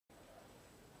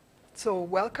So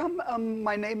welcome.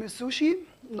 My name is Su-Shee.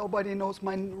 Nobody knows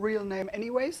my real name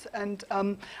anyways. And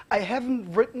I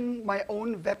haven't written my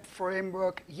own web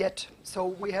framework yet. So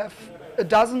we have a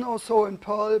dozen or so in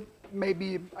Perl.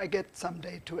 Maybe I get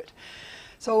someday to it.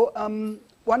 So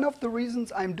one of the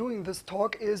reasons I'm doing this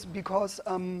talk is because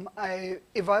I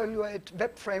evaluate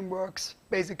web frameworks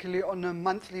basically on a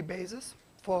monthly basis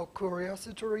for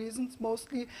curiosity reasons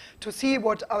mostly, to see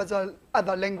what other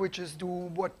languages do,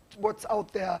 what's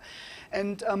out there.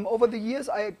 And over the years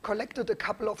I collected a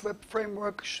couple of web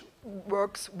frameworks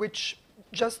which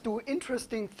just do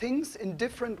interesting things in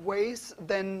different ways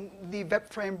than the web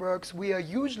frameworks we are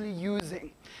usually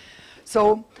using.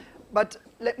 So, but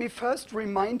let me first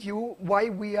remind you why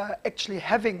we are actually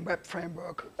having web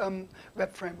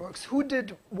frameworks. Who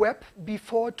did web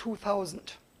before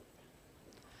 2000?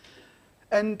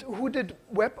 And who did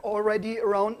web already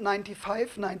around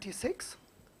 95, 96?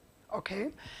 Okay,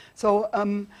 so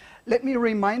let me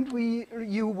remind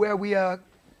you where we are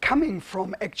coming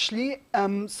from actually.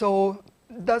 So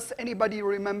does anybody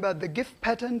remember the GIF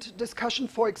patent discussion,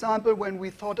 for example, when we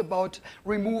thought about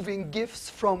removing GIFs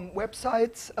from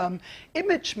websites?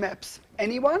 Image maps,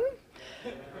 anyone?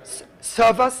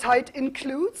 Server-side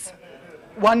includes?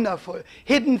 Wonderful.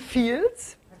 Hidden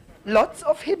fields, lots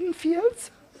of hidden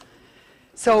fields.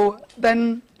 So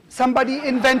then somebody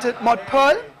invented mod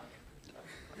Perl.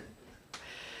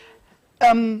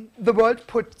 The world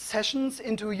put sessions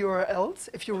into URLs,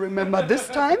 if you remember this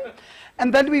time.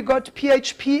 And then we got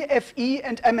PHP, FE,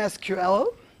 and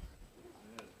MSQL.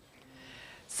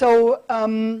 So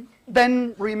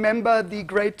then remember the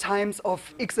great times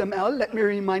of XML. Let me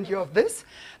remind you of this.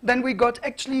 Then we got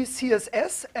actually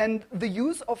CSS, and the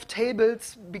use of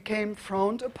tables became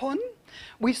frowned upon.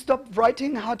 We stopped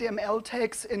writing HTML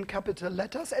tags in capital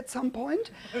letters at some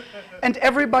point, and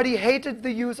everybody hated the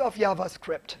use of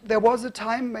JavaScript. There was a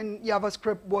time when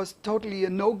JavaScript was totally a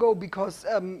no-go because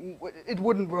it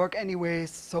wouldn't work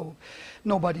anyways, so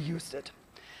nobody used it.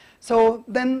 So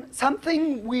then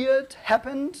something weird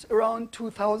happened around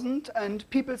 2000, and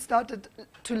people started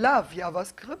to love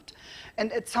JavaScript,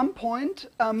 and at some point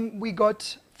we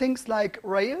got things like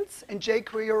Rails and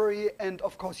jQuery and,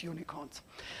 of course, unicorns.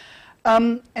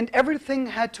 And everything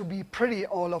had to be pretty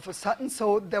all of a sudden,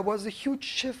 so there was a huge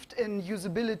shift in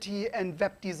usability and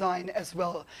web design as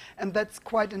well. And that's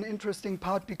quite an interesting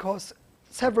part because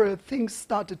several things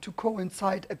started to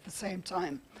coincide at the same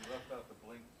time. You left out the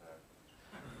blink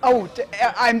tag.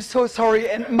 Oh, I'm so sorry.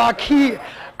 And marquee.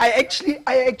 I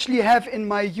actually have in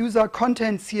my user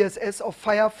content CSS of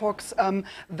Firefox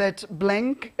that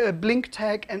blink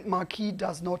tag and marquee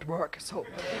does not work. So.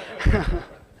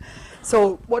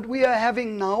 So what we are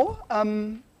having now,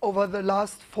 over the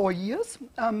last 4 years,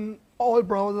 all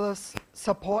browsers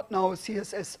support now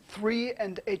CSS3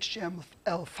 and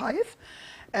HTML5.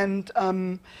 And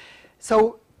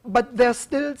but there's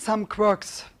still some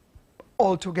quirks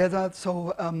altogether.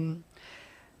 So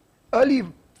early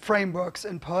frameworks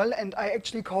in Perl, and I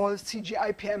actually call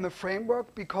CGIPM a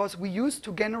framework because we used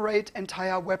to generate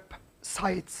entire web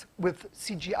sites with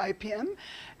CGIPM,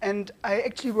 and I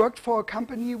actually worked for a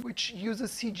company which uses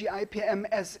CGIPM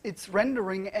as its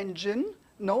rendering engine.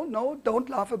 No, don't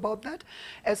laugh about that.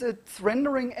 As its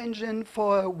rendering engine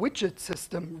for a widget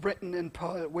system written in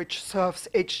Perl, which serves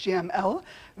HTML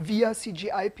via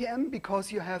CGIPM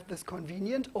because you have this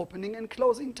convenient opening and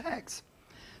closing tags.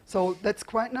 So that's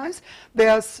quite nice.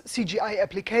 There's CGI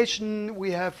application.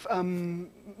 We have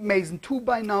Mason 2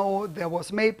 by now. There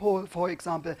was Maypole, for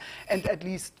example, and at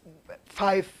least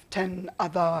 5, 10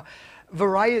 other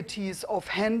varieties of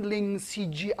handling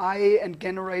CGI and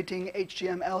generating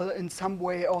HTML in some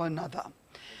way or another.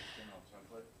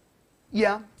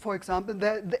 Yeah, for example,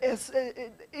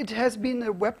 it has been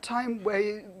a web time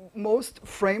where most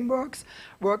frameworks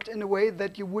worked in a way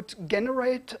that you would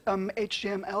generate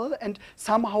HTML and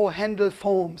somehow handle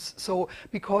forms. So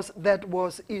because that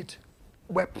was it,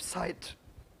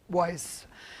 website-wise.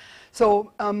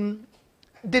 So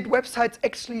did websites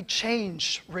actually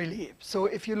change, really? So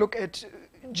if you look at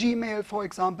Gmail, for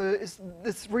example, is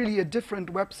this really a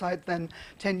different website than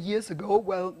 10 years ago?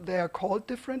 Well, they are called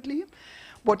differently.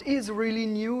 What is really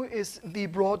new is the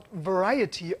broad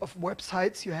variety of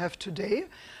websites you have today.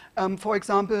 For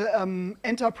example,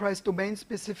 enterprise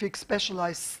domain-specific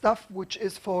specialized stuff, which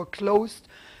is for closed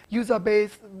user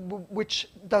base, which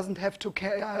doesn't have to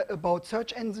care about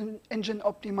search engine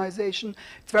optimization.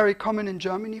 It's very common in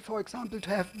Germany, for example, to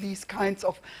have these kinds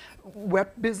of web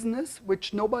business,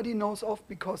 which nobody knows of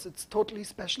because it's totally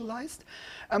specialized.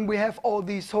 We have all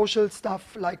the social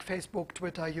stuff like Facebook,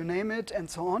 Twitter, you name it, and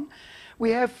so on.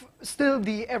 We have still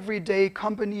the everyday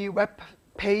company web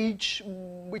page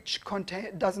which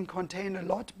doesn't contain a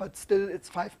lot, but still it's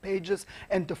 5 pages,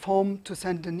 and the form to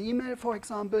send an email, for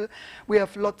example. We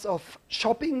have lots of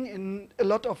shopping in a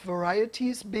lot of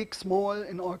varieties, big, small,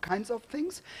 in all kinds of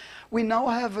things. We now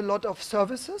have a lot of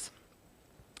services.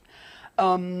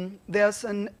 There's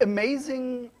an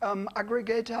amazing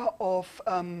aggregator of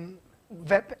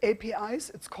web APIs.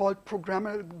 It's called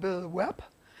Programmable Web.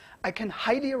 I can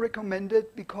highly recommend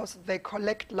it because they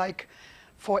collect, like,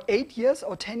 for 8 years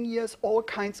or 10 years, all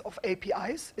kinds of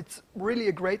APIs. It's really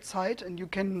a great site, and you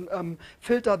can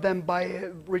filter them by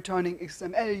returning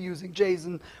XML, using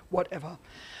JSON, whatever.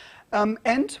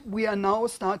 And we are now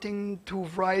starting to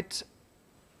write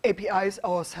APIs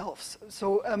ourselves.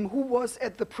 So who was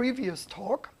at the previous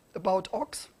talk about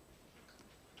Ox?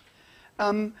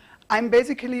 I'm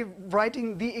basically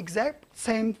writing the exact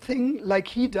same thing like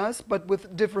he does, but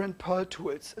with different Perl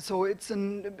tools. So it's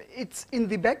in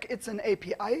the back, it's an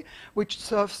API which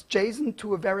serves JSON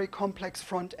to a very complex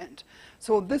front end.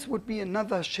 So this would be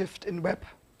another shift in web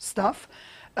stuff.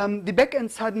 The back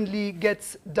end suddenly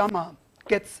gets dumber,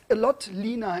 gets a lot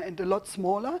leaner and a lot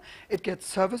smaller. It gets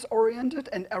service-oriented,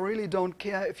 and I really don't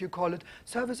care if you call it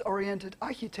service-oriented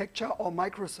architecture or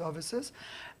microservices.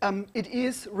 It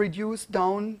is reduced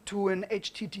down to an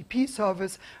HTTP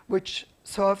service which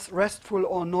serves RESTful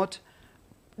or not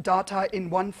data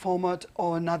in one format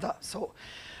or another. So,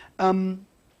 and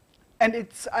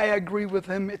I agree with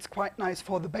him, it's quite nice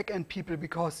for the back-end people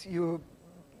because you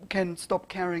can stop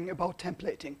caring about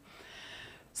templating.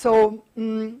 So,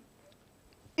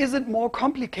 is it more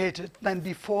complicated than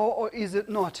before, or is it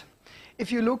not?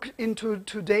 If you look into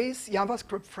today's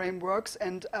JavaScript frameworks,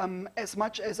 and as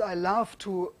much as I love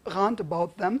to rant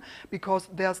about them, because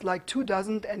there's like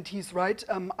 24, and he's right,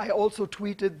 I also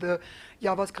tweeted the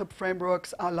JavaScript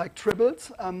frameworks are like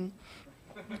tribbles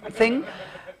thing.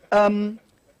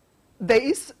 There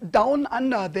is down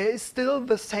under, there is still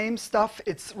the same stuff.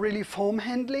 It's really form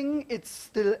handling. It's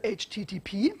still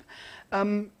HTTP.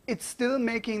 It's still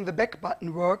making the back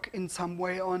button work in some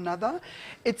way or another.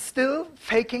 It's still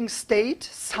faking state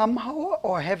somehow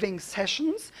or having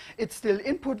sessions. It's still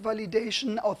input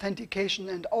validation, authentication,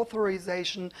 and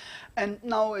authorization. And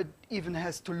now it even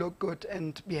has to look good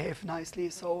and behave nicely.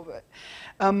 So,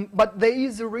 but there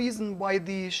is a reason why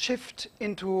the shift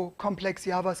into complex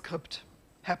JavaScript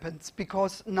happens,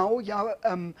 because now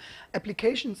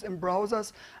applications in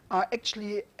browsers are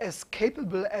actually as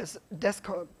capable as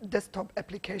desktop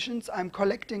applications. I'm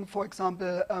collecting, for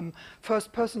example,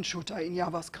 first-person shooter in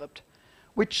JavaScript,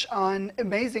 which are an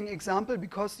amazing example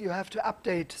because you have to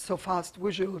update so fast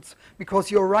visuals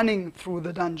because you're running through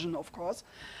the dungeon, of course.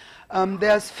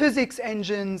 There's physics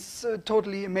engines,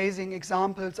 totally amazing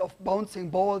examples of bouncing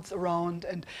balls around,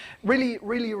 and really,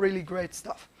 really, really great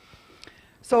stuff.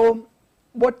 So,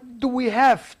 what do we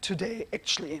have today,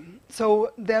 actually?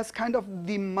 So there's kind of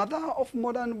the mother of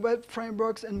modern web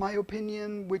frameworks, in my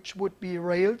opinion, which would be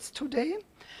Rails today.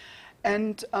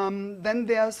 And then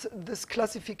there's this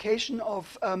classification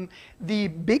of the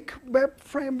big web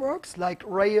frameworks like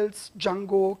Rails,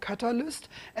 Django, Catalyst,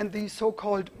 and the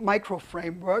so-called micro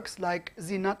frameworks like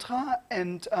Sinatra,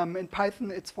 and in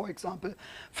Python it's, for example,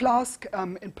 Flask.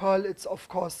 In Perl it's, of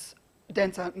course,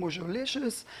 Denser and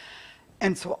Modulicious,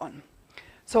 and so on.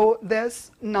 So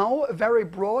there's now a very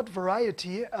broad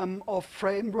variety of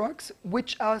frameworks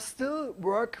which are still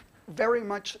work very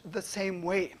much the same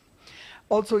way.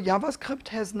 Also, JavaScript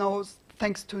has now,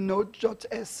 thanks to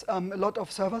Node.js, a lot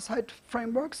of server-side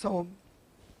frameworks, so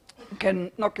you can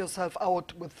knock yourself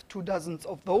out with 24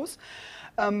 of those.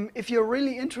 If you're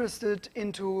really interested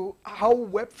into how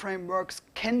web frameworks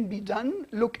can be done,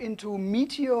 look into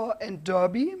Meteor and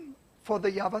Derby for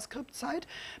the JavaScript side,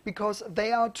 because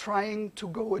they are trying to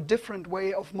go a different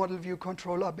way of model view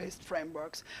controller-based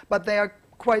frameworks. But they are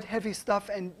quite heavy stuff,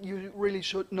 and you really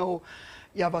should know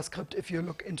JavaScript if you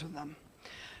look into them.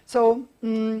 So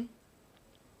then,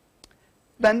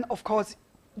 of course,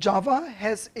 Java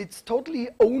has its totally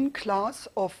own class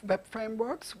of web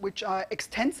frameworks, which are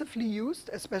extensively used,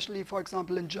 especially, for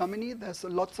example, in Germany. There's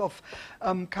lots of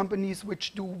companies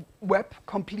which do web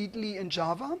completely in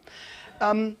Java.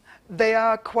 They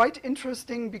are quite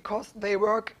interesting because they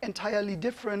work entirely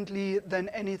differently than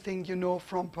anything you know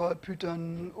from Perl,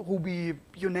 Python, Ruby,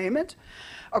 you name it.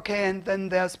 Okay, and then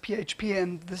there's PHP,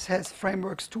 and this has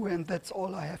frameworks too, and that's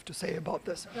all I have to say about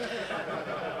this.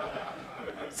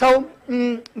 So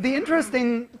the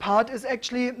interesting part is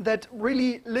actually that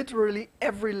really, literally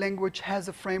every language has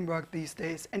a framework these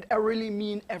days, and I really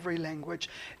mean every language.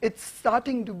 It's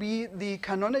starting to be the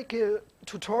canonical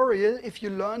tutorial if you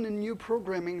learn a new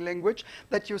programming language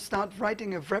that you start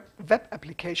writing a web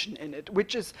application in it,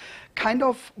 which is kind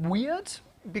of weird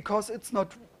because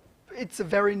it's a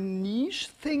very niche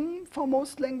thing for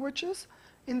most languages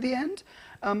in the end.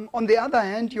 On the other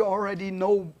hand, you already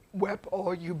know web,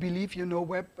 or you believe you know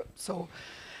web. So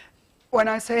when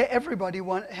I say everybody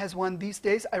has one these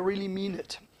days, I really mean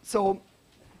it. So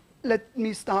let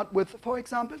me start with, for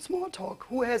example, Smalltalk.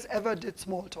 Who has ever did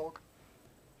Smalltalk?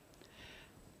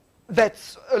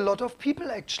 That's a lot of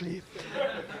people, actually.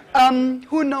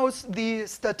 Who knows the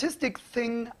statistic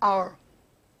thing R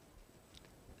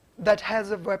that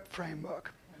has a web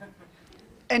framework?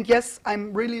 And yes,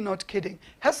 I'm really not kidding.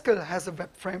 Haskell has a web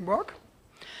framework.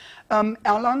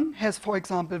 Erlang has, for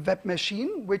example, Web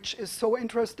Machine, which is so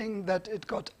interesting that it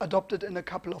got adopted in a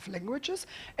couple of languages.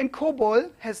 And COBOL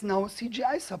has now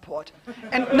CGI support.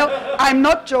 And no, I'm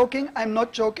not joking. I'm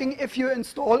not joking. If you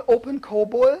install Open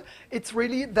COBOL, it's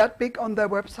really that big on their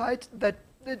website that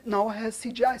it now has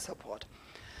CGI support.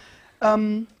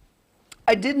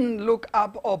 I didn't look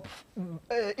up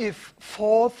if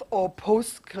Forth or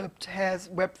PostScript has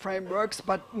web frameworks,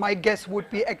 but my guess would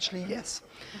be actually yes.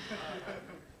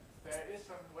 There is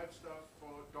some web stuff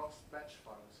for DOS batch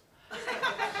files.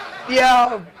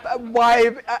 Yeah,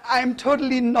 why? I'm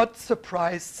totally not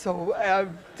surprised. So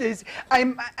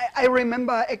I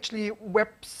remember actually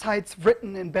websites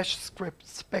written in Bash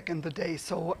scripts back in the day.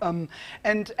 So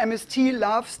and MST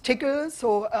loves Tcl.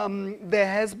 So there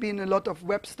has been a lot of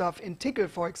web stuff in Tcl,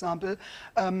 for example,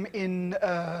 in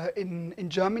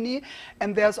Germany,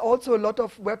 and there's also a lot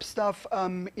of web stuff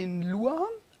in Lua,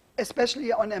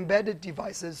 especially on embedded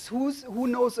devices. Who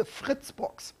knows a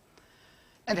Fritzbox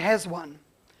and has one?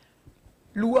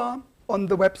 Lua, on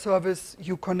the web service,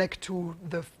 you connect to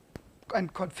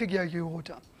and configure your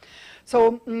router.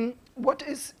 So what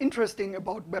is interesting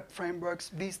about web frameworks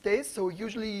these days? So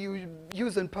usually you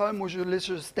use in Perl,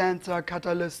 Modulicious, Dancer,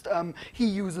 Catalyst. He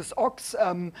uses Ox.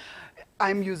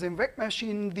 I'm using Web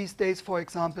Machine these days, for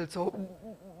example. So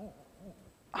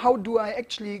how do I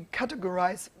actually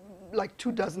categorize like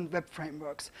 24 web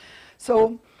frameworks?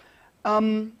 So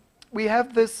we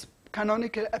have this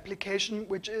canonical application,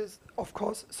 which is, of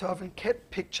course, serving cat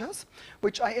pictures,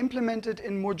 which I implemented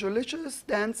in Modulicious,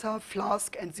 Dancer,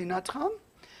 Flask, and Sinatra,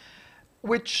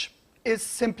 which is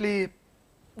simply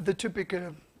the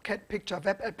typical cat picture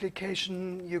web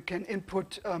application. You can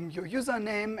input your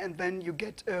username, and then you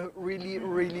get a really,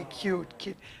 really cute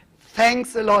kid.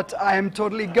 Thanks a lot. I'm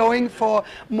totally going for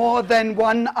more than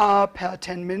 1 hour per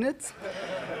 10 minutes.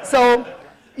 So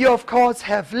you, of course,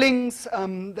 have links.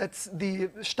 That's the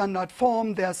standard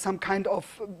form. There's some kind of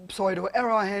pseudo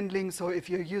error handling. So if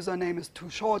your username is too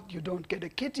short, you don't get a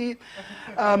kitty.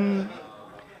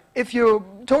 If you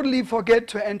totally forget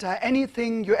to enter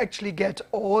anything, you actually get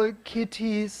all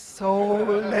kitties. So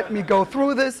let me go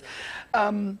through this.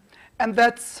 And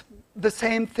that's the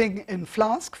same thing in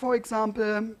Flask, for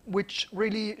example, which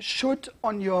really should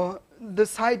on the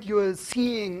site you're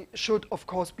seeing should, of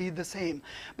course, be the same.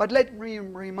 But let me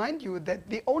remind you that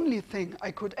the only thing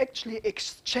I could actually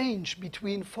exchange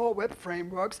between 4 web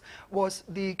frameworks was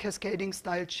the cascading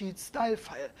style sheet style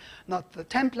file, not the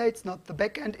templates, not the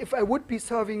backend. If I would be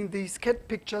serving these cat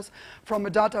pictures from a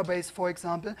database, for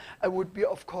example, I would be,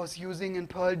 of course, using in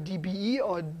Perl DBE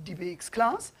or DBX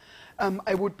class.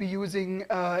 I would be using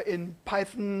in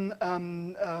Python,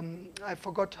 I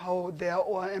forgot how their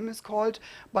ORM is called,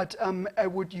 but I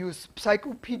would use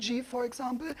PsychoPG, for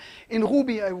example. In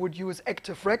Ruby, I would use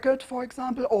Active Record, for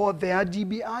example, or their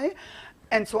DBI,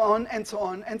 and so on, and so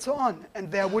on, and so on.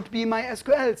 And there would be my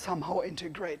SQL somehow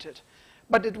integrated.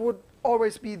 But it would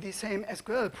always be the same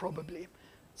SQL, probably.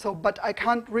 So, but I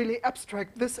can't really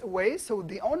abstract this away, so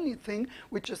the only thing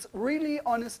which is really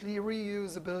honestly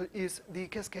reusable is the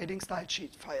cascading style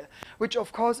sheet file, which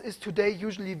of course is today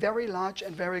usually very large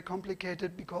and very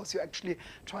complicated because you actually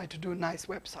try to do nice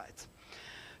websites.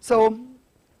 So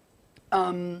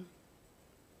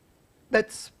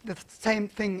that's the same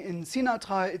thing in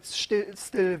Sinatra. It's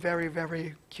still very,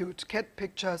 very cute cat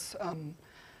pictures.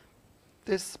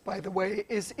 This, by the way,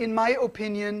 is, in my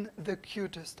opinion, the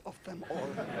cutest of them all.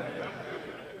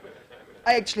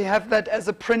 I actually have that as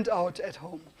a printout at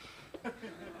home.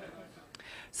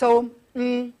 So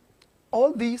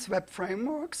all these web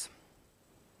frameworks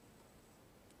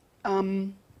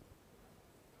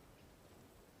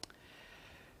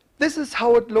this is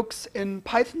how it looks in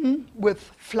Python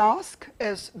with Flask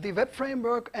as the web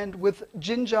framework and with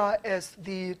Jinja as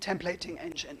the templating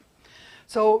engine.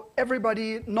 So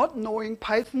everybody not knowing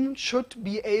Python should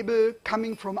be able,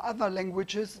 coming from other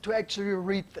languages, to actually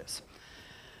read this.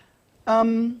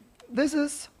 this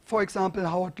is, for example,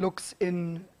 how it looks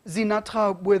in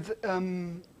Sinatra with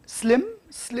Slim.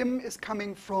 Slim is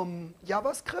coming from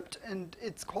JavaScript, and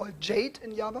it's called Jade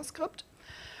in JavaScript.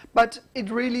 But it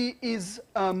really is,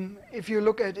 if you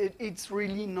look at it, it's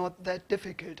really not that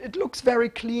difficult. It looks very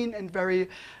clean and very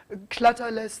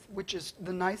clutterless, which is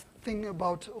the nice thing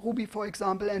about Ruby, for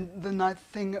example, and the nice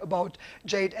thing about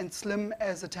Jade and Slim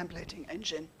as a templating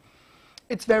engine.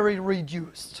 It's very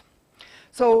reduced.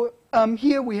 So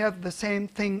here we have the same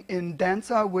thing in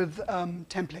Dancer with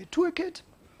Template Toolkit.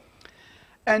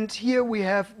 And here we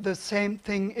have the same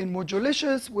thing in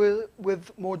Modulicious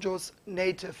with Mojo's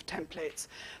native templates.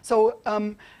 So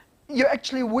you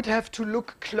actually would have to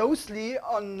look closely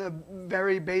on a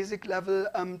very basic level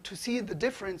to see the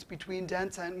difference between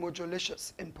Dancer and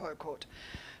Modulicious in Perl code.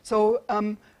 So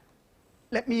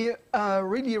let me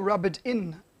really rub it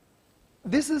in.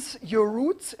 This is your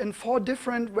roots in 4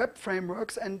 different web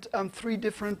frameworks and 3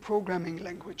 different programming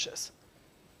languages.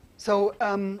 So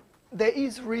there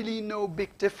is really no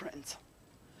big difference.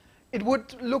 It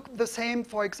would look the same,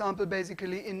 for example,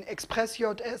 basically in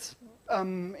Express.js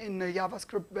in a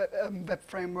JavaScript web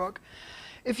framework.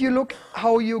 If you look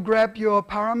how you grab your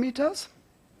parameters,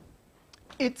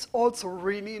 it's also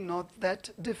really not that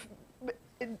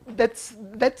that's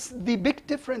the big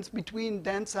difference between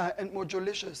Dancer and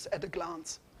Modulicious at a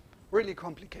glance. Really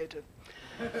complicated.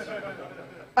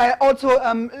 I also,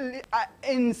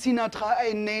 in Sinatra,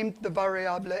 I named the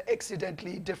variable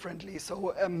accidentally differently,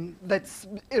 so that's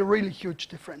a really huge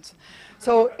difference.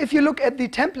 So if you look at the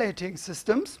templating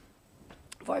systems,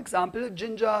 for example,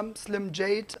 Ginger, Slim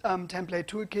Jade, Template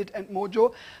Toolkit, and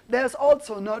Mojo, there's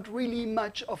also not really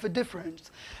much of a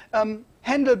difference.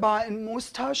 Handlebar and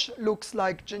Mustache looks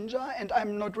like Ginger, and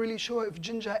I'm not really sure if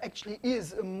Ginger actually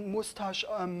is a Mustache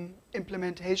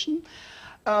implementation.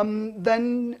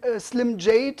 Then Slim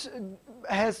Jade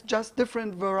has just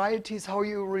different varieties how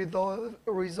you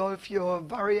resolve your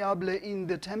variable in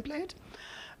the template.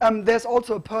 There's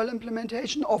also a Perl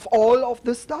implementation of all of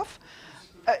this stuff.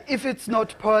 If it's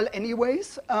not Perl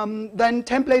anyways, then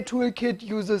Template Toolkit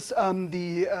uses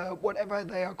the, whatever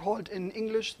they are called in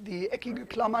English, the eckige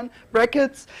Klammern,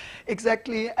 brackets,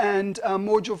 exactly, and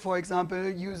Mojo, for example,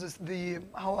 uses the,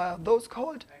 how are those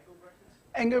called?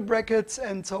 Angle brackets,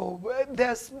 and so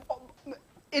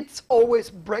it's always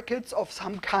brackets of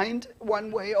some kind,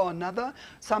 one way or another.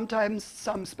 Sometimes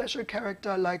some special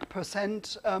character like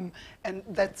 %, and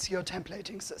that's your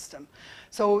templating system.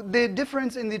 So the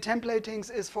difference in the templatings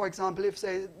is, for example, if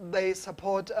they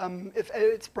support if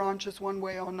else branches one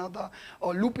way or another,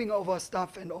 or looping over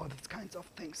stuff and all these kinds of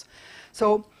things.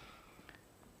 So,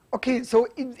 okay, so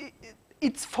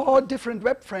it's 4 different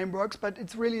web frameworks, but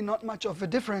it's really not much of a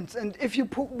difference. And if you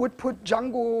would put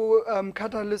Django,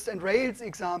 Catalyst, and Rails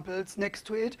examples next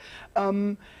to it,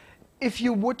 if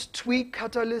you would tweak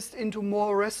Catalyst into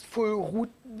more RESTful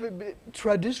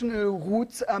traditional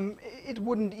routes, it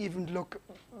wouldn't even look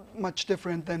much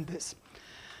different than this.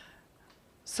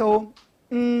 So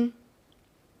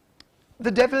the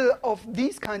devil of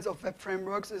these kinds of web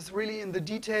frameworks is really in the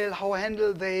detail. How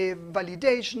handle they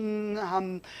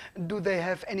validation? Do they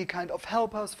have any kind of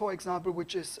helpers, for example,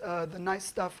 which is the nice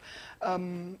stuff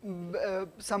some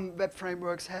web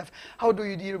frameworks have? How do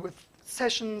you deal with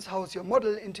sessions? How's your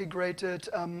model integrated?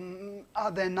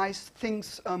 Are there nice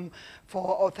things for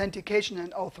authentication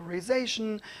and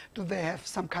authorization? Do they have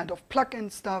some kind of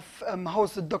plugin stuff?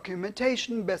 How's the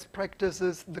documentation, best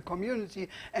practices, the community,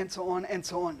 and so on and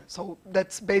so on. So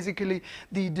that's basically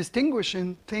the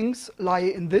distinguishing things lie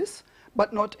in this,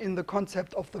 but not in the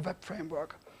concept of the web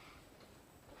framework.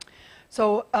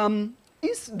 So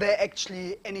is there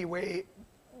actually any way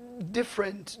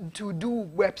different to do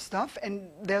web stuff? And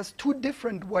there's 2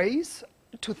 different ways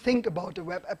to think about a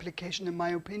web application, in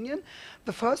my opinion.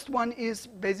 The first one is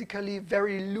basically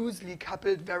very loosely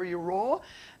coupled, very raw,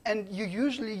 and you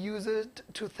usually use it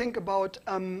to think about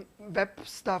web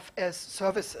stuff as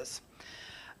services.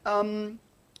 You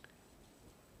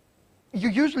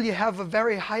usually have a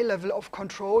very high level of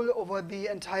control over the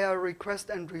entire request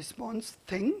and response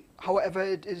thing, however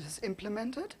it is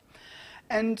implemented.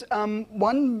 And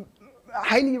one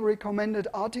highly recommended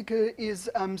article is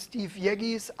Steve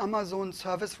Yegge's Amazon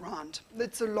service rant.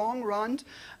 It's a long rant,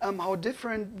 how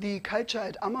different the culture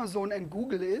at Amazon and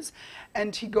Google is.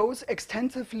 And he goes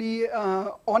extensively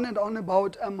on and on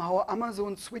about how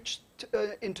Amazon switched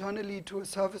internally to a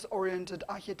service-oriented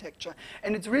architecture.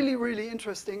 And it's really, really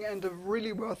interesting and a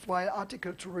really worthwhile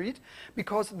article to read,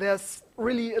 because there's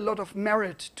really a lot of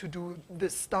merit to do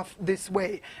this stuff this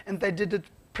way. And they did it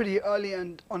pretty early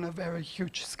and on a very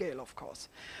huge scale, of course.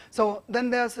 So then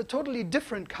there's a totally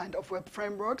different kind of web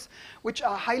frameworks, which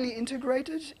are highly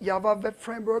integrated. Java web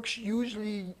frameworks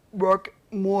usually work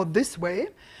more this way.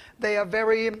 They are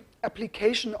very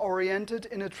application-oriented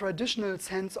in a traditional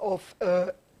sense of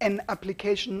an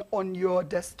application on your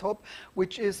desktop,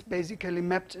 which is basically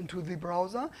mapped into the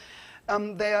browser.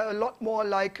 They are a lot more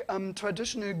like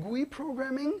traditional GUI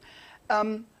programming.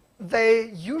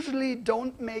 They usually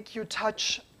don't make you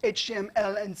touch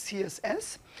HTML and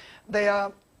CSS. They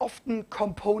are often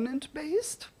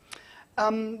component-based.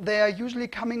 They are usually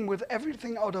coming with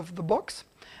everything out of the box.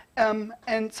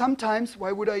 And sometimes,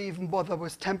 why would I even bother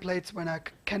with templates when I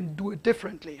can do it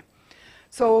differently?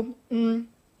 So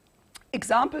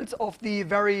examples of the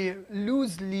very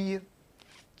loosely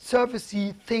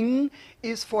servicey thing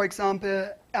is, for example,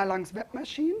 Erlang's web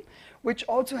machine, which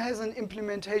also has an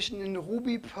implementation in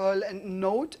Ruby, Perl, and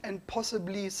Node, and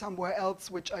possibly somewhere else,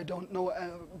 which I don't know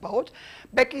about.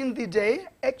 Back in the day,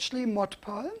 actually mod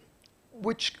Perl,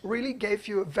 which really gave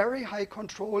you a very high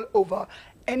control over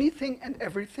anything and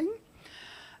everything.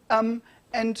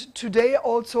 And today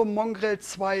also Mongrel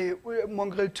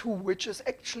 2, which is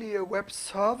actually a web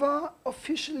server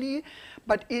officially,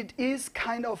 but it is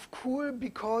kind of cool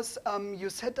because you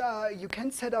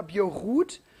can set up your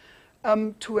root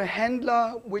to a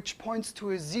handler which points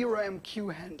to a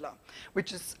 0MQ handler,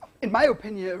 which is, in my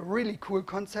opinion, a really cool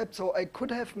concept. So I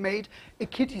could have made a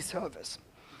kitty service.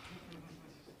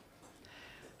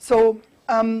 So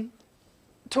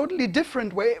totally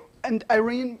different way, and I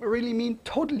really mean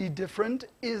totally different,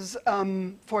 is,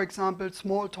 for example,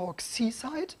 Smalltalk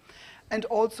Seaside and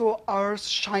also Ars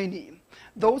Shiny.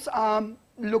 Those are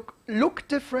look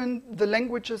different, the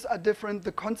languages are different,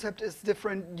 the concept is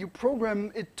different, you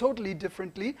program it totally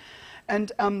differently,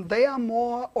 and they are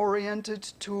more oriented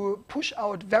to push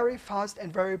out very fast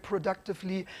and very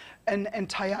productively an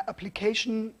entire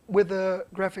application with a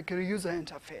graphical user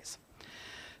interface.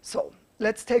 So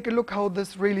let's take a look how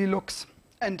this really looks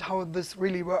and how this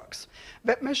really works.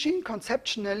 Web machine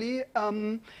conceptually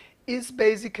is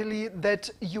basically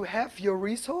that you have your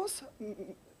resource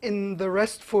in the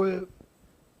RESTful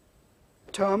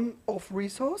term of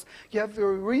resource. You have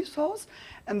your resource,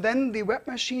 and then the web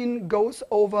machine goes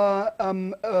over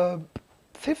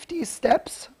 50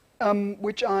 steps,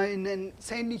 which are in an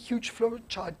insanely huge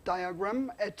flowchart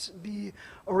diagram at the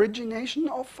origination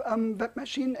of web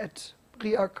machine at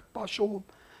Riak Basho,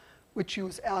 which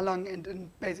used Erlang and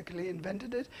basically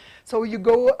invented it. So you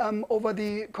go over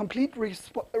the complete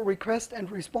request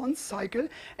and response cycle,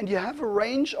 and you have a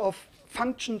range of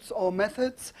functions or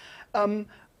methods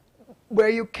where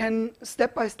you can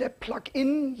step-by-step plug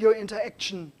in your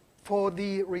interaction for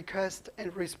the request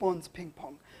and response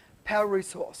ping-pong per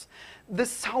resource. This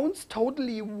sounds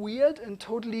totally weird and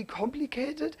totally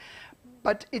complicated,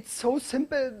 but it's so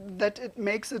simple that it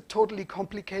makes it totally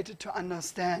complicated to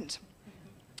understand.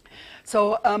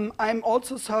 So I'm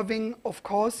also serving, of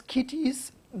course,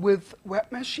 kitties with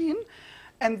web machine,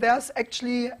 and there's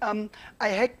actually, I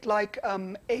hacked like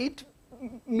 8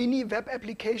 mini web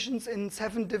applications in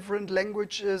 7 different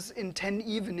languages in 10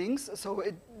 evenings, so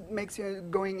it makes you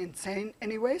going insane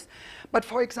anyways. But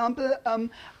for example,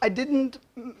 I didn't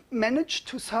manage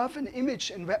to serve an image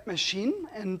in web machine,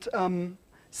 and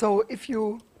so if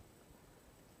you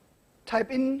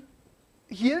type in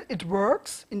here, it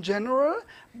works in general,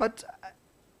 but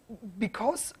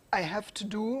because I have to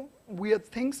do weird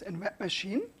things in web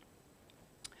machine,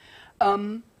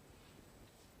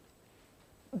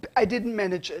 I didn't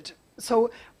manage it. So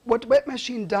what web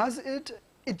machine does,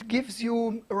 it gives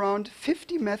you around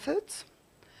 50 methods.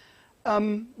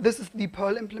 This is the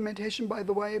Perl implementation, by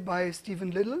the way, by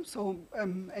Stephen Little, so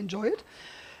enjoy it.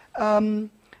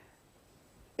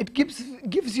 It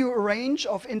gives you a range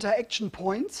of interaction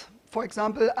points. For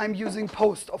example, I'm using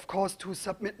post, of course, to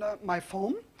submit my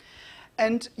form.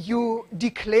 And you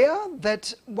declare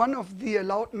that one of the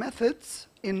allowed methods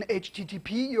in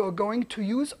HTTP you are going to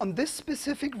use on this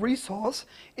specific resource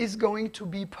is going to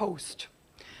be post.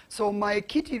 So my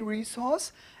kitty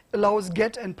resource allows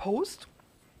get and post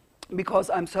because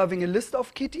I'm serving a list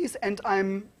of kitties and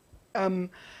I'm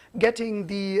getting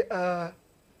the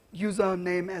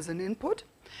username as an input.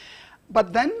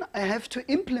 But then I have to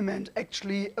implement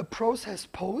actually a process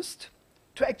post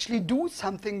to actually do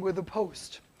something with a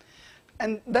post.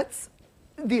 And that's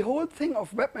the whole thing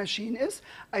of web machine is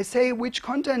I say which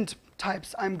content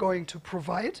types I'm going to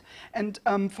provide. And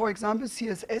for example,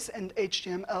 CSS and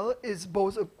HTML is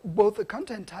both a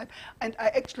content type. And I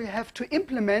actually have to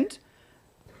implement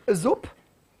a sub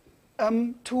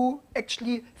to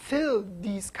actually fill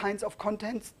these kinds of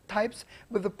content types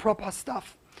with the proper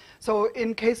stuff. So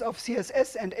in case of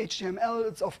CSS and HTML,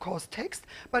 it's of course text,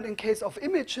 but in case of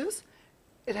images,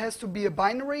 it has to be a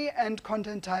binary and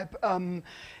content type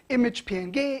image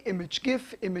PNG, image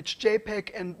GIF, image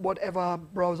JPEG, and whatever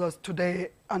browsers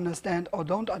today understand or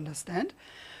don't understand.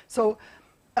 So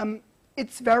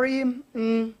it's very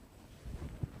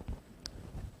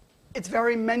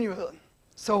manual.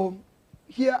 So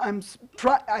here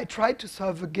I tried to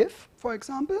serve a GIF, for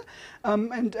example,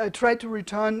 and I tried to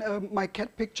return my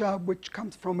cat picture, which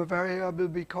comes from a variable,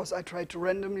 because I tried to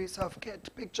randomly serve cat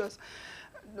pictures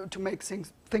to make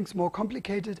things more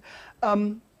complicated.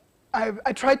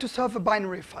 I tried to serve a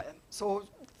binary file. So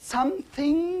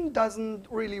something doesn't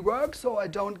really work, so I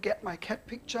don't get my cat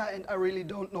picture, and I really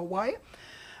don't know why.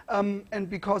 And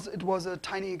because it was a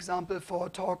tiny example for a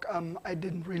talk, I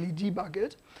didn't really debug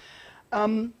it.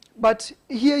 But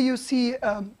here you see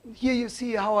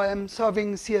how I am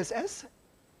serving CSS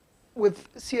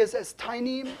with CSS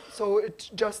tiny, so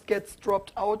it just gets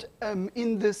dropped out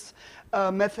in this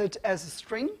method as a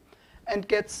string and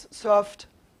gets served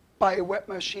by a web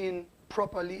machine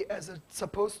properly as it's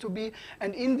supposed to be.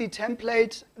 And in the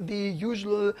template, the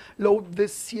usual load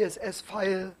this CSS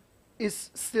file is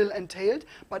still entailed,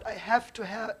 but I have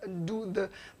to do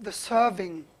the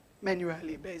serving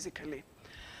manually, basically.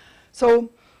 So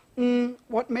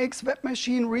what makes Web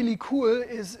Machine really cool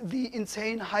is the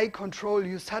insane high control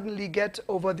you suddenly get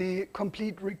over the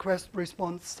complete request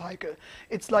response cycle.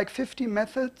 It's like 50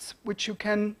 methods which you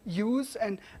can use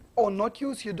or not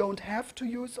use. You don't have to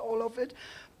use all of it,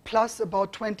 plus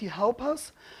about 20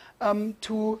 helpers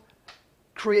to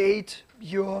create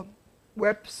your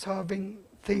web serving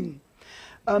thing.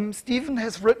 Stephen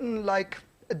has written like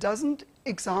a dozen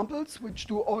examples which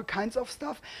do all kinds of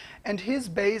stuff, and his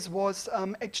base was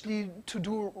actually to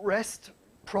do REST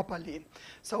properly.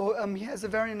 So he has a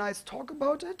very nice talk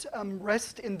about it,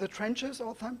 REST in the trenches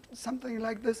or something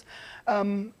like this,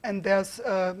 and there's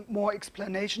more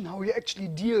explanation how you actually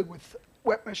deal with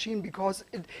Web Machine, because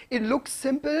it looks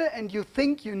simple and you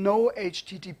think you know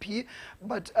HTTP,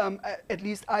 but at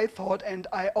least I thought, and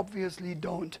I obviously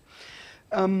don't.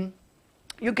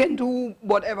 You can do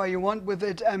whatever you want with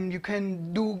it. You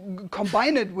can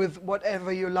combine it with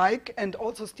whatever you like. And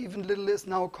also Stephen Little is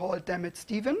now called Dammit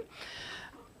Stephen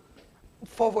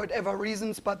for whatever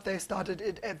reasons, but they started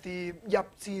it at the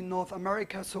YAPC North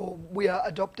America, so we are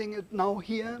adopting it now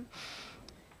here.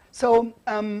 So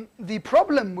the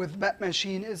problem with Web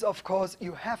Machine is, of course,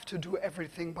 you have to do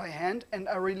everything by hand, and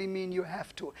I really mean you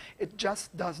have to. It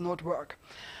just does not work.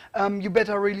 You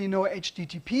better really know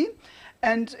HTTP,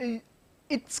 and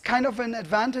it's kind of an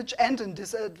advantage and a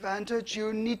disadvantage.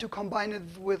 You need to combine it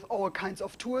with all kinds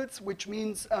of tools, which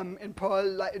means in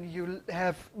Perl you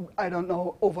have, I don't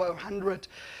know, over 100,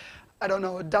 I don't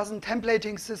know, a dozen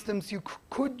templating systems you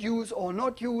could use or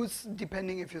not use,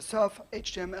 depending if you serve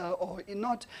HTML or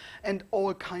not, and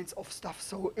all kinds of stuff.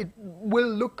 So it will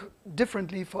look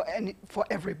differently for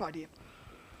everybody.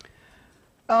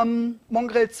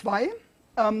 Mongrel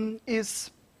 2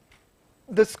 is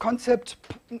this concept,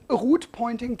 route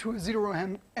pointing to a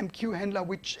zero-MQ handler,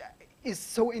 which is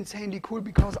so insanely cool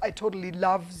because I totally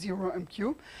love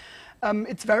zero-MQ.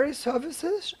 It's very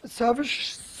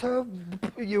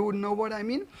you know what I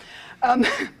mean.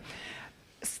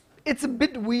 It's a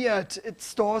bit weird. It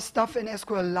stores stuff in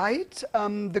SQLite.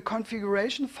 The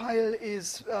configuration file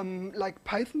is like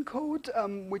Python code,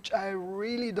 which I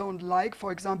really don't like.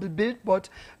 For example, BuildBot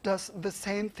does the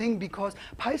same thing because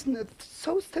Python is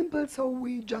so simple, so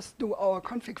we just do our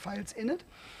config files in it.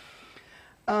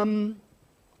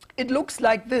 It looks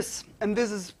like this, and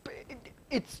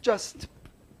it's just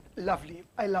lovely.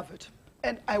 I love it.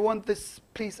 And I want this,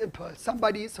 please, in Perl.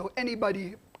 Somebody, so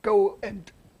anybody, go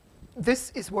and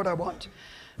this is what I want.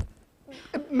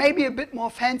 Maybe a bit more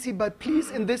fancy, but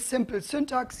please, in this simple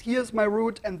syntax, here's my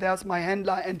route and there's my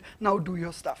handler, and now do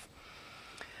your stuff.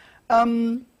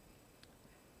 When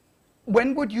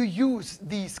would you use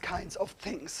these kinds of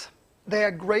things? They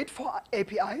are great for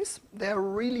APIs. They're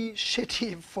really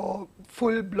shitty for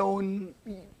full-blown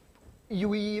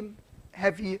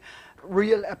UE-heavy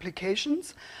real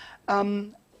applications.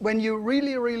 When you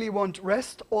really, really want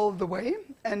REST all the way,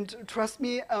 and trust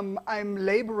me, I'm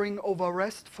laboring over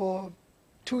REST for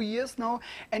 2 years now,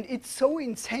 and it's so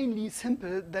insanely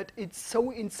simple that it's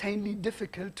so insanely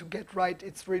difficult to get right.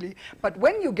 It's really, but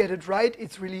when you get it right,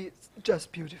 it's really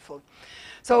just beautiful.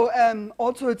 So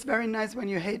also it's very nice when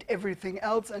you hate everything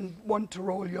else and want to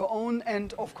roll your own,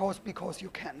 and of course because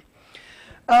you can.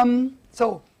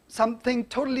 So something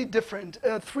totally different.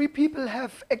 3 people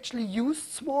have actually used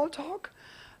Smalltalk.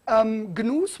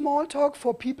 GNU Smalltalk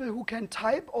for people who can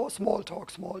type, or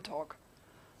Smalltalk?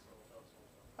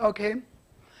 Okay.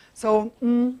 So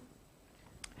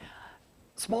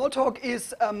Smalltalk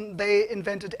is, they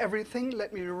invented everything.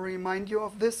 Let me remind you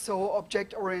of this. So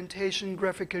object orientation,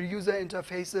 graphical user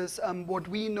interfaces, what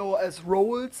we know as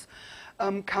roles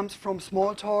comes from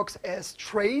Smalltalks as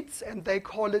traits, and they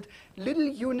call it little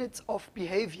units of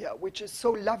behavior, which is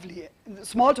so lovely.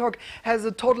 Smalltalk has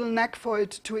a total knack for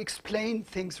it to explain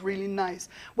things really nice.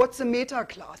 What's a meta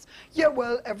class? Yeah,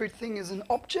 well, everything is an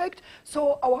object,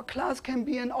 so our class can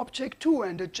be an object too,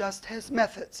 and it just has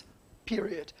methods,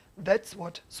 period. That's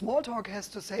what Smalltalk has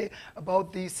to say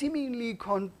about the seemingly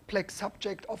complex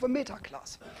subject of a meta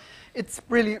class. It's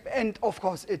really, and of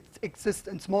course it exists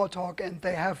in Smalltalk, and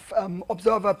they have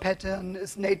observer pattern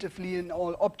is natively in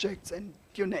all objects, and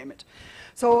you name it.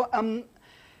 So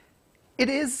it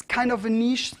is kind of a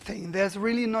niche thing. There's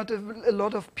really not a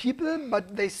lot of people,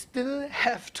 but they still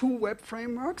have two web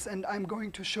frameworks, and I'm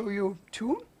going to show you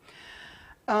two.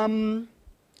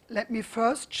 Let me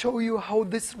first show you how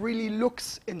this really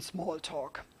looks in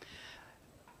Smalltalk.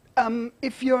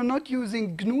 If you're not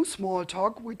using GNU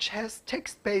Smalltalk, which has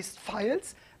text-based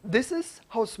files, this is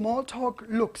how Smalltalk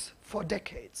looks for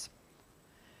decades.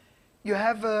 You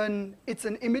have it's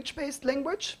an image-based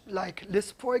language, like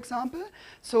Lisp, for example.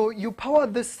 So you power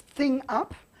this thing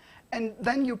up, and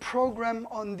then you program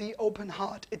on the open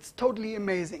heart. It's totally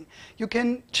amazing. You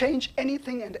can change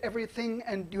anything and everything,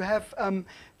 and you have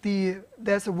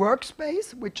there's a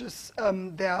workspace, which is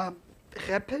their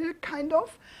REPL, kind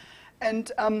of.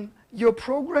 And you're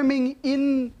programming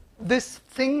in this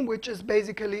thing, which is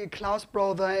basically a class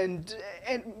browser and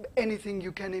anything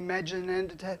you can imagine,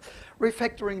 and it has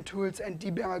refactoring tools and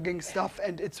debugging stuff,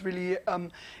 and it's really,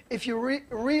 if you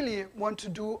really want to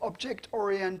do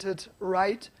object-oriented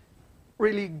right,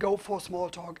 really go for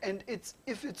Smalltalk. And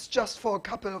if it's just for a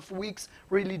couple of weeks,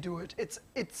 really do it.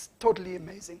 It's totally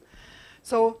amazing.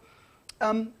 So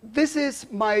this is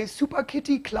my Super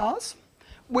Kitty class,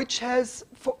 which has,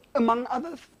 among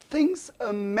other things,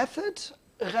 a method,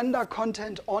 render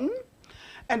content on,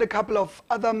 and a couple of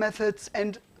other methods.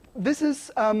 And this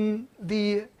is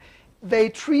they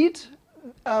treat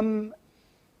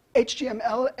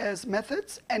HTML as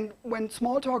methods, and when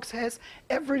Smalltalk says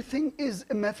everything is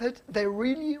a method, they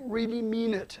really, really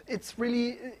mean it. It's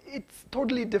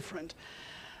totally different.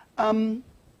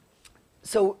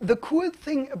 So the cool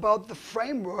thing about the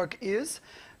framework is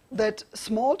that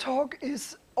Smalltalk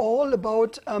is all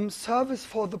about service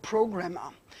for the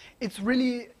programmer. It's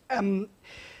really,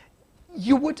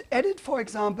 you would edit, for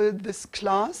example, this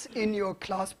class in your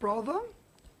class browser,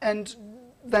 and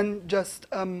then just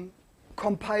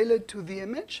compile it to the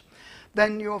image.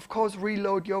 Then you, of course,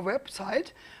 reload your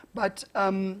website, but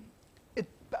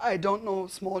I don't know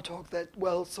Smalltalk that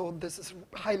well, so this is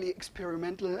highly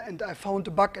experimental, and I found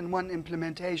a bug in one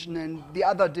implementation, and the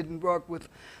other didn't work with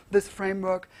this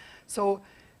framework. So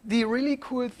the really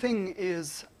cool thing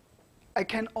is I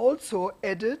can also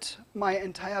edit my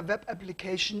entire web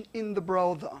application in the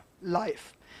browser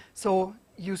live. So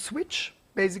you switch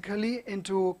basically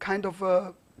into kind of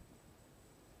a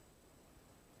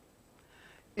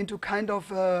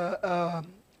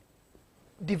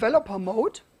developer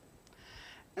mode,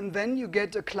 and then you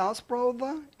get a class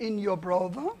browser in your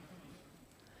browser.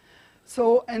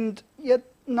 So, and yet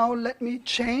now let me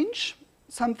change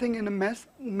something in a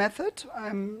method.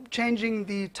 I'm changing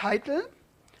the title.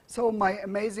 So my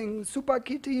amazing super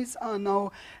kitties are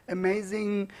now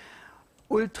amazing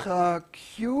ultra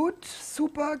cute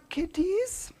super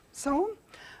kitties. So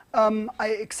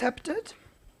I accept it.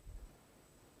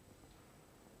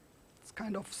 It's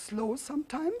kind of slow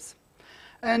sometimes.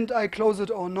 And I close it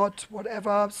or not,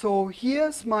 whatever. So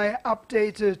here's my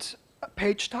updated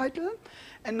page title.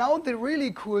 And now the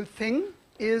really cool thing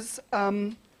is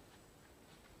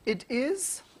it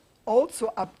is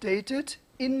also updated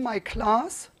in my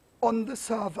class on the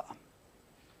server.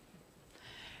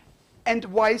 And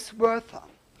vice versa.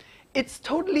 It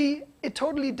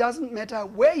totally doesn't matter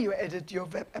where you edit your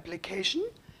web application.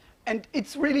 And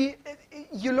it's really,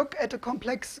 you look at a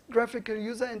complex graphical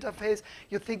user interface,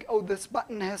 you think, oh, this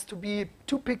button has to be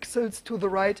 2 pixels to the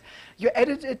right. You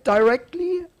edit it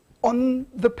directly on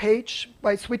the page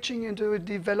by switching into a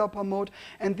developer mode,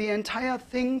 and the entire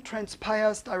thing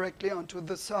transpires directly onto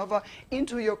the server,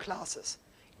 into your classes,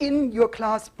 in your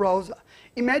class browser.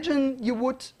 Imagine you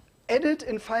would edit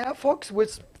in Firefox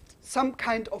with some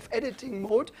kind of editing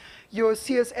mode your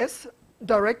CSS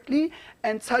directly,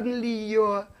 and suddenly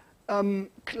your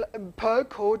Perl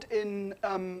code in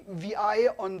VI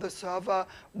on the server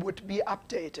would be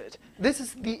updated. This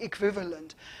is the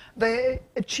equivalent. They're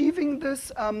achieving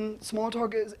this,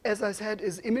 Smalltalk, as I said,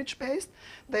 is image-based.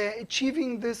 They're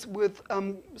achieving this with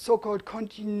so-called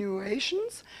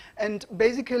continuations. And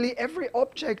basically, every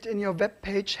object in your web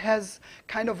page has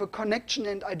kind of a connection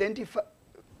and identifier.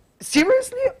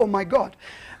 Seriously? Oh my God.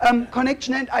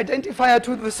 Connection and identifier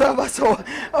to the server. So,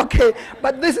 okay,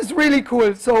 but this is really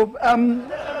cool. So,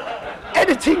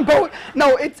 editing both.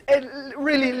 No, it's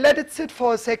really, let it sit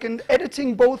for a second.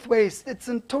 Editing both ways. It's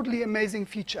a totally amazing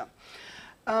feature.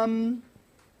 You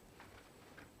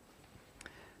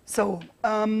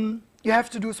have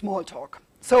to do Smalltalk.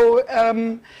 So,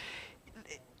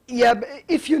 yeah,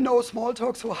 if you know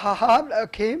Smalltalk, so haha,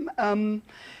 okay.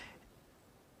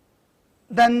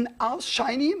 Then ours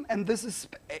shiny, and this is,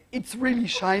 it's really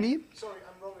shiny. Sorry,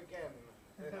 I'm wrong again.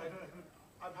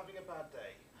 I'm having a bad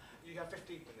day. You have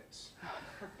 15 minutes.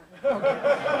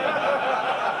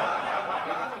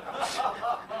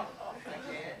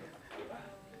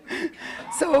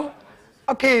 So,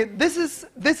 okay, this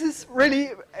is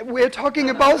really, we're talking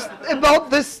about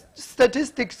this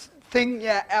statistics thing.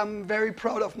 Yeah, I'm very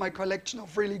proud of my collection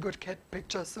of really good cat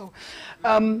pictures. So,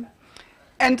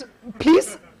 and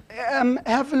please.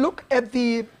 Have a look at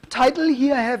the title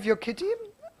here, Have Your Kitty,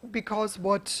 because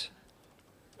what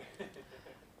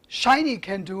Shiny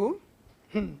can do,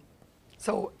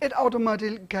 so it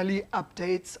automatically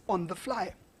updates on the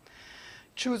fly.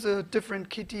 Choose a different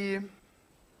kitty,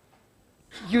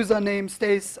 username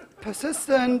stays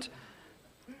persistent,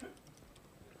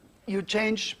 you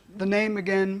change the name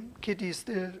again, kitty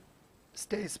still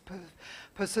stays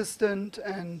persistent,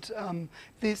 and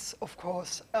this, of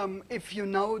course, if you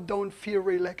now don't feel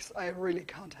relaxed, I really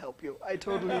can't help you. I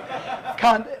totally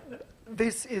can't.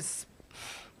 This is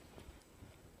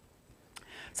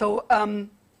so.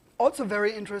 Also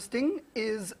very interesting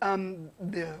is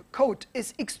the code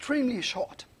is extremely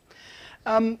short.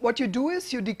 What you do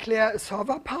is you declare a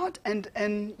server part and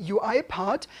an UI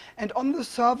part, and on the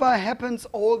server happens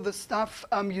all the stuff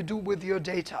you do with your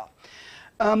data.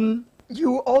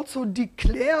 You also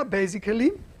declare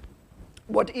basically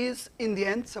what is in the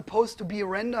end supposed to be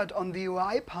rendered on the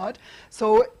UI part.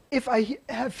 So if I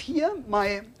have here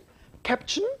my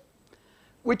caption,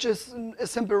 which is a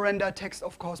simple render text,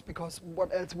 of course, because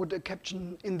what else would a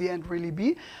caption in the end really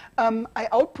be? I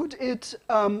output it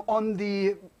on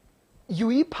the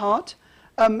UI part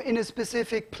in a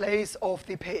specific place of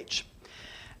the page.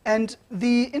 And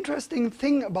the interesting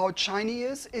thing about Shiny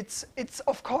is it's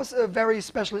of course a very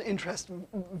special interest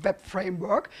web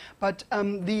framework, but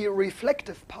the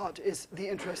reflective part is the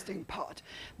interesting part.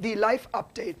 The live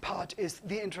update part is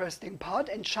the interesting part,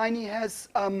 and Shiny has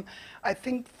I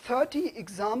think 30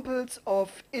 examples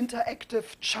of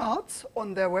interactive charts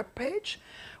on their web page,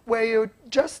 where you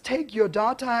just take your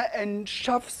data and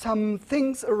shove some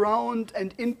things around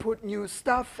and input new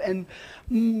stuff and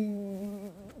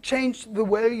change the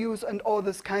values and all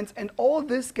this kinds, and all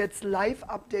this gets live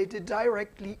updated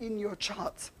directly in your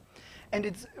charts. And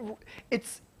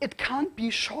it can't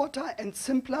be shorter and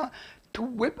simpler to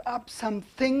whip up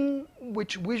something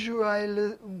which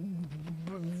visualizes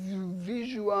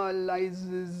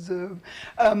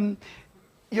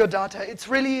your data. It's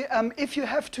really, if you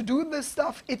have to do this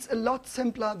stuff, it's a lot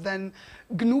simpler than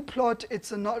GNU-plot,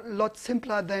 it's a lot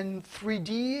simpler than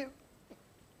 3D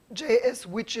JS,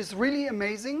 which is really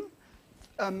amazing,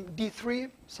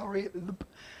 D3, sorry,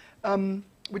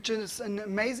 which is an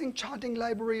amazing charting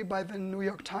library by the New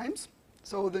York Times.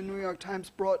 So the New York Times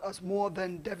brought us more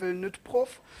than Devil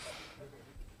Nutprof.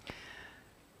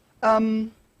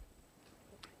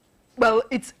 Well,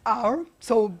 it's R,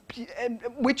 so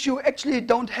which you actually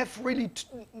don't have really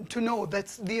to know.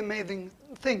 That's the amazing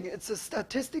thing. It's a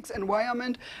statistics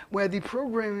environment where the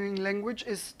programming language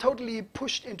is totally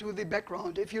pushed into the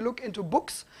background. If you look into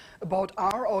books about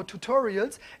R or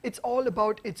tutorials, it's all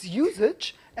about its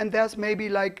usage, and there's maybe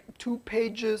like 2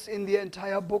 pages in the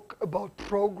entire book about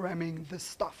programming this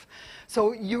stuff.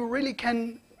 So you really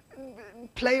can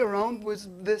play around with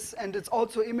this, and it's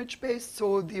also image-based,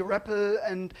 so the REPL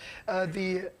and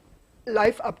the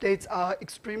live updates are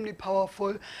extremely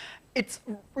powerful. It's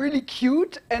really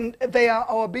cute, and they are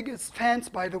our biggest fans,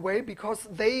 by the way, because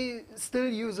they still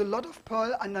use a lot of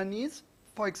Perl underneath,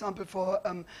 for example, for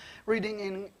reading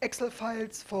in Excel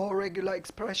files, for regular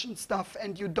expression stuff,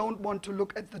 and you don't want to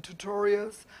look at the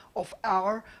tutorials of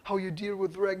R, how you deal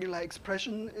with regular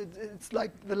expression. It's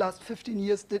like the last 15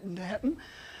 years didn't happen.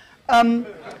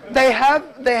 They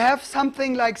have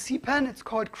something like CPAN, it's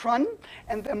called CRUN,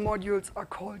 and their modules are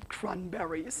called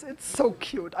cranberries. It's so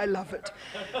cute, I love it.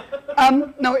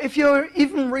 Now, if you're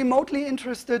even remotely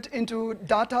interested into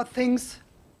data things,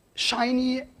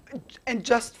 Shiny, and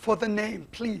just for the name,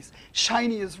 please,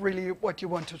 Shiny is really what you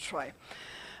want to try.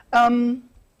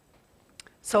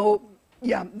 So,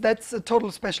 yeah, that's a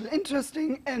total special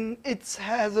interesting, and it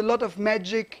has a lot of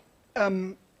magic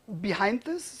behind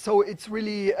this. So it's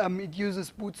really, it uses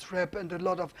Bootstrap and a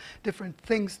lot of different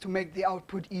things to make the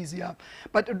output easier.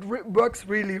 But it works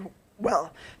really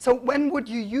well. So when would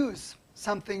you use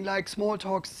something like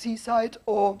Smalltalk, Seaside,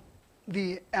 or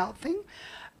the Erlang thing?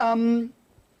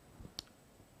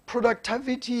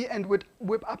 Productivity and with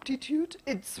web aptitude,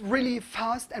 it's really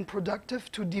fast and productive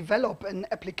to develop an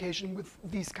application with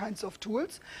these kinds of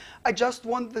tools. I just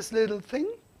want this little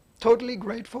thing, totally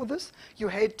great for this. You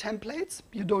hate templates,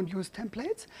 you don't use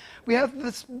templates. We have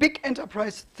this big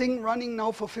enterprise thing running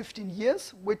now for 15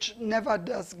 years, which never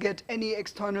does get any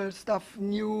external stuff,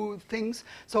 new things.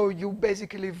 So you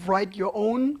basically write your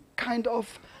own kind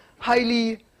of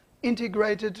highly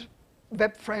integrated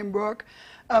web framework.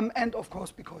 And of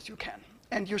course, because you can.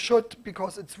 And you should,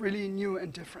 because it's really new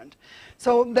and different.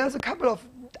 So there's a couple of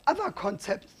other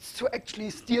concepts to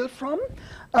actually steal from.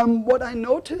 What I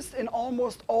noticed in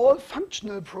almost all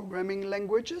functional programming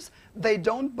languages, they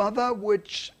don't bother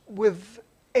with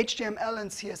HTML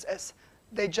and CSS.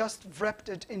 They just wrapped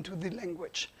it into the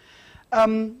language.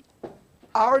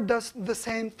 R does the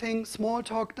same thing,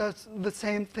 Smalltalk does the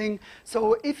same thing.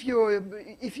 So if you're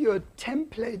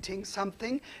templating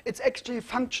something, it's actually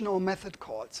functional method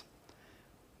calls,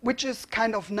 which is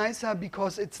kind of nicer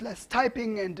because it's less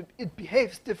typing and it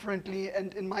behaves differently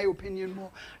and, in my opinion,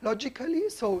 more logically.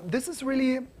 So this is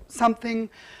really something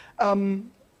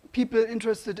people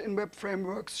interested in web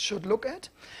frameworks should look at.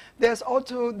 There's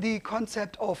also the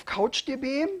concept of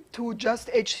CouchDB to just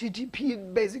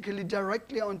HTTP basically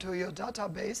directly onto your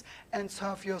database and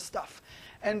serve your stuff.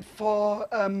 And for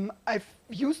I've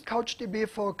used CouchDB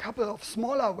for a couple of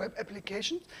smaller web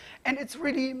applications, and it's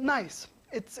really nice.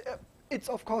 It's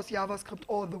of course JavaScript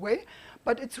all the way,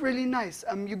 but it's really nice.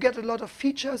 You get a lot of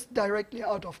features directly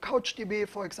out of CouchDB.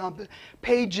 For example,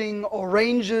 paging or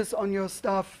ranges on your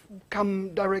stuff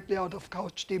come directly out of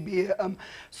CouchDB.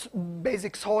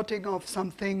 Basic sorting of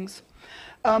some things.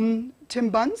 Tim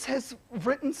Bunce has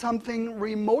written something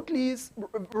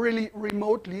really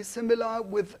remotely similar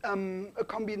with a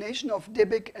combination of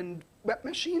Debic and Web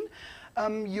Machine.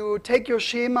 You take your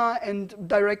schema and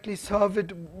directly serve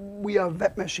it via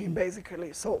Web Machine,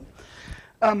 basically. So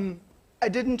I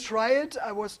didn't try it.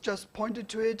 I was just pointed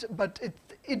to it, but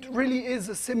it really is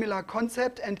a similar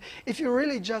concept. And if you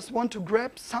really just want to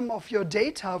grab some of your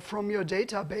data from your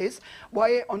database,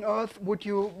 why on earth would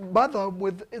you bother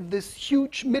with this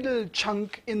huge middle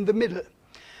chunk in the middle?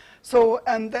 So,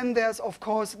 and then there's, of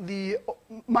course,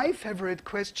 my favorite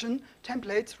question,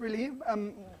 templates, really.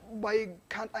 Why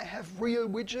can't I have real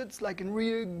widgets, like in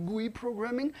real GUI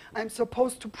programming? I'm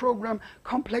supposed to program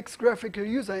complex graphical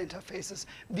user interfaces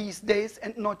these days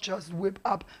and not just whip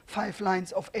up 5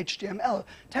 lines of HTML.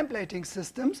 Templating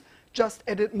systems just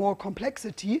added more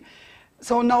complexity.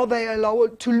 So now they allow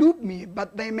it to loop me,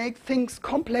 but they make things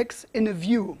complex in a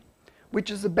view,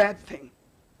 which is a bad thing.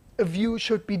 A view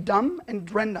should be dumb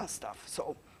and render stuff,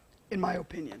 so in my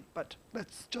opinion, but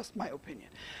that's just my opinion.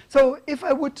 So if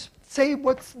I would say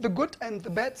what's the good and the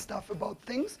bad stuff about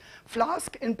things,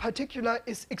 Flask in particular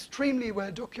is extremely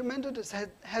well documented. It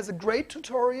has a great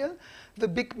tutorial, the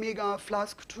big mega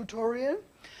Flask tutorial.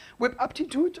 Web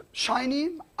aptitude,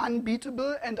 Shiny,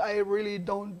 unbeatable, and I really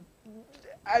don't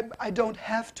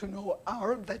have to know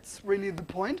R, that's really the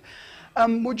point.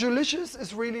 Modulicious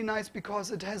is really nice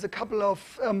because it has a couple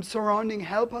of surrounding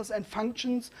helpers and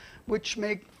functions which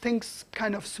make things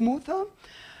kind of smoother.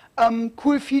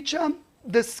 Cool feature,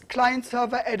 this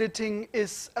client-server editing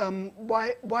is,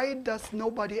 why does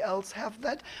nobody else have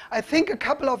that? I think a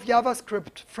couple of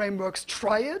JavaScript frameworks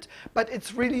try it, but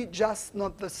it's really just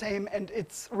not the same, and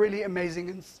it's really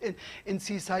amazing in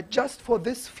Seaside. Just for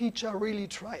this feature, really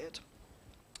try it.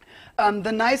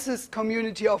 The nicest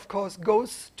community, of course,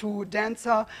 goes to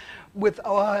Dancer with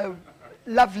our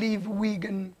lovely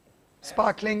vegan,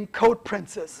 sparkling code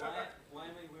princess. Why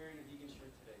am I wearing a vegan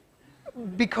shirt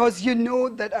today? Because you know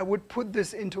that I would put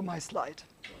this into my slide.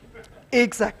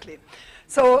 Exactly.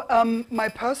 So my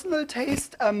personal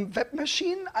taste, Web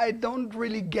Machine, I don't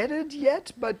really get it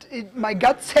yet, but my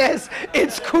gut says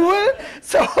it's cool.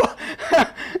 So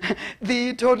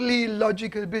the totally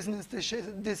logical business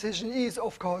decision is,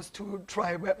 of course, to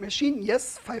try Web Machine.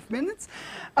 Yes, 5 minutes.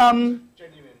 Genuine.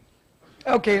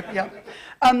 Okay, yeah.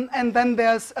 And then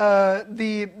there's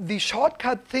the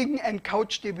shortcut thing and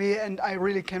CouchDB, and I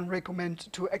really can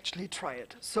recommend to actually try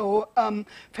it. So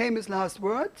famous last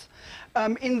words.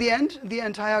 In the end, the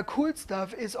entire cool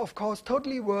stuff is, of course,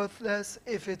 totally worthless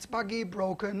if it's buggy,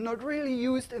 broken, not really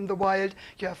used in the wild.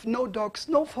 You have no docs,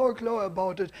 no folklore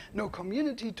about it, no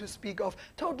community to speak of,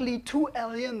 totally too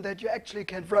alien that you actually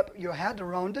can't wrap your head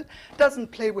around it,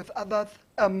 doesn't play with others,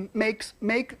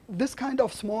 make this kind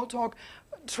of small talk,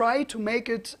 try to make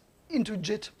it into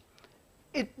JIT.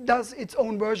 It does its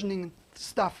own versioning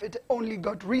stuff. It only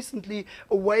got recently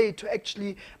a way to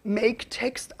actually make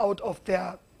text out of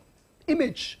their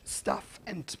image stuff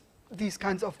and these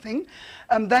kinds of things.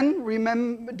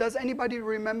 Then does anybody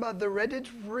remember the Reddit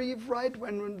rewrite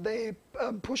when they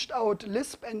pushed out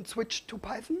Lisp and switched to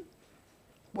Python?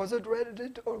 Was it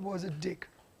Reddit or was it Dig?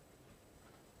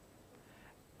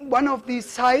 One of these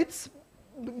sites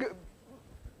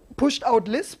pushed out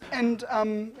Lisp, and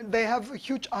they have a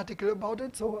huge article about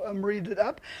it, so read it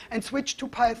up, and switched to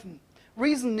Python.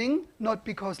 Reasoning, not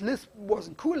because Lisp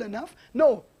wasn't cool enough,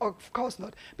 no, of course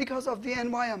not, because of the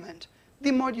environment. The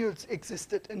modules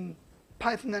existed in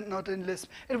Python and not in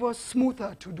Lisp. It was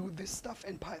smoother to do this stuff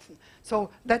in Python. So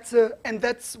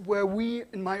that's where we,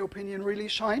 in my opinion, really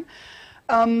shine.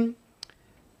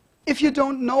 If you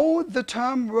don't know the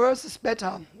term worse is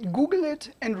better, Google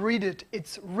it and read it.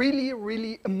 It's really,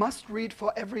 really a must-read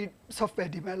for every software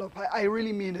developer. I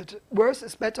really mean it. Worse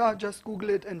is better, just Google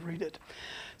it and read it.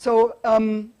 So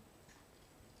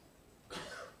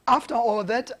after all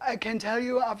that, I can tell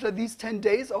you, after these 10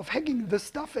 days of hacking this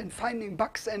stuff and finding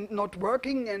bugs and not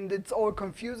working, and it's all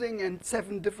confusing, and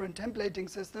 7 different templating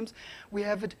systems, we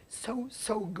have it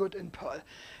so good in Perl.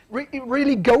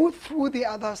 Really go through the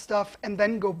other stuff and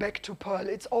then go back to Perl.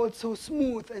 It's all so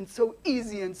smooth and so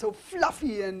easy and so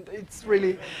fluffy, and it's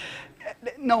really,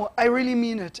 no, I really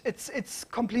mean it. It's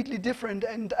completely different,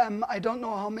 and I don't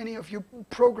know how many of you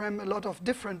program a lot of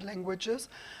different languages,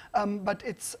 but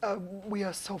we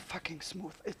are so fucking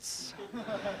smooth.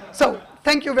 So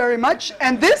thank you very much.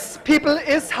 And this, people,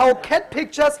 is how cat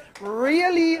pictures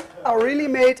are really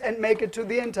made and make it to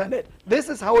the internet. This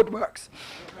is how it works.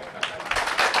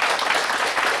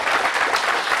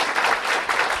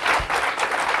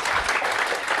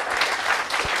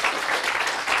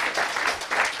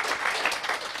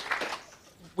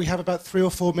 We have about 3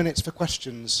 or 4 minutes for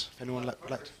questions, if anyone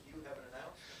would like to.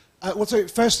 Well, so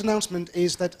first announcement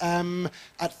is that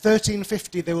at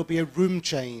 13:50 there will be a room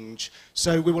change.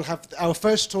 So we will have, our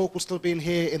first talk will still be in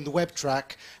here in the web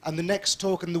track, and the next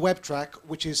talk in the web track,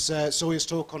 which is Sawyer's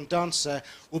talk on Dancer,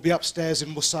 will be upstairs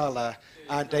in Wasala.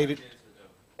 David.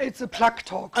 It's a Plaque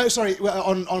talk. Oh, sorry, well,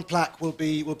 on Plaque will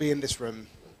be in this room.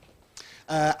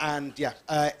 And yeah,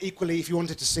 equally, if you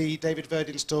wanted to see David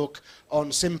Verdin's talk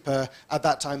on Simper, at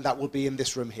that time, that will be in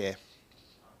this room here.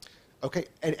 Okay,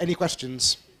 any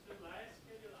questions?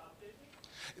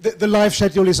 The live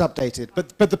schedule is updated,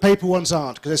 but the paper ones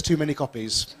aren't, because there's too many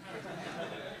copies.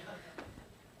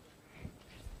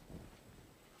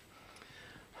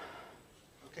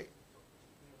 Okay.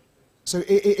 So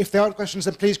if there aren't questions,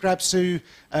 then please grab Sue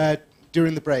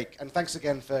during the break. And thanks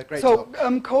again for a great talk.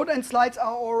 So code and slides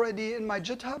are already in my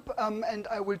GitHub, and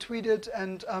I will tweet it,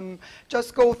 and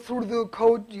just go through the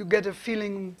code. You get a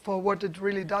feeling for what it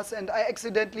really does. And I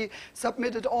accidentally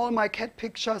submitted all my cat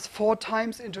pictures 4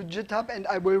 times into GitHub, and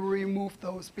I will remove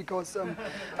those because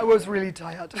I was really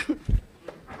tired.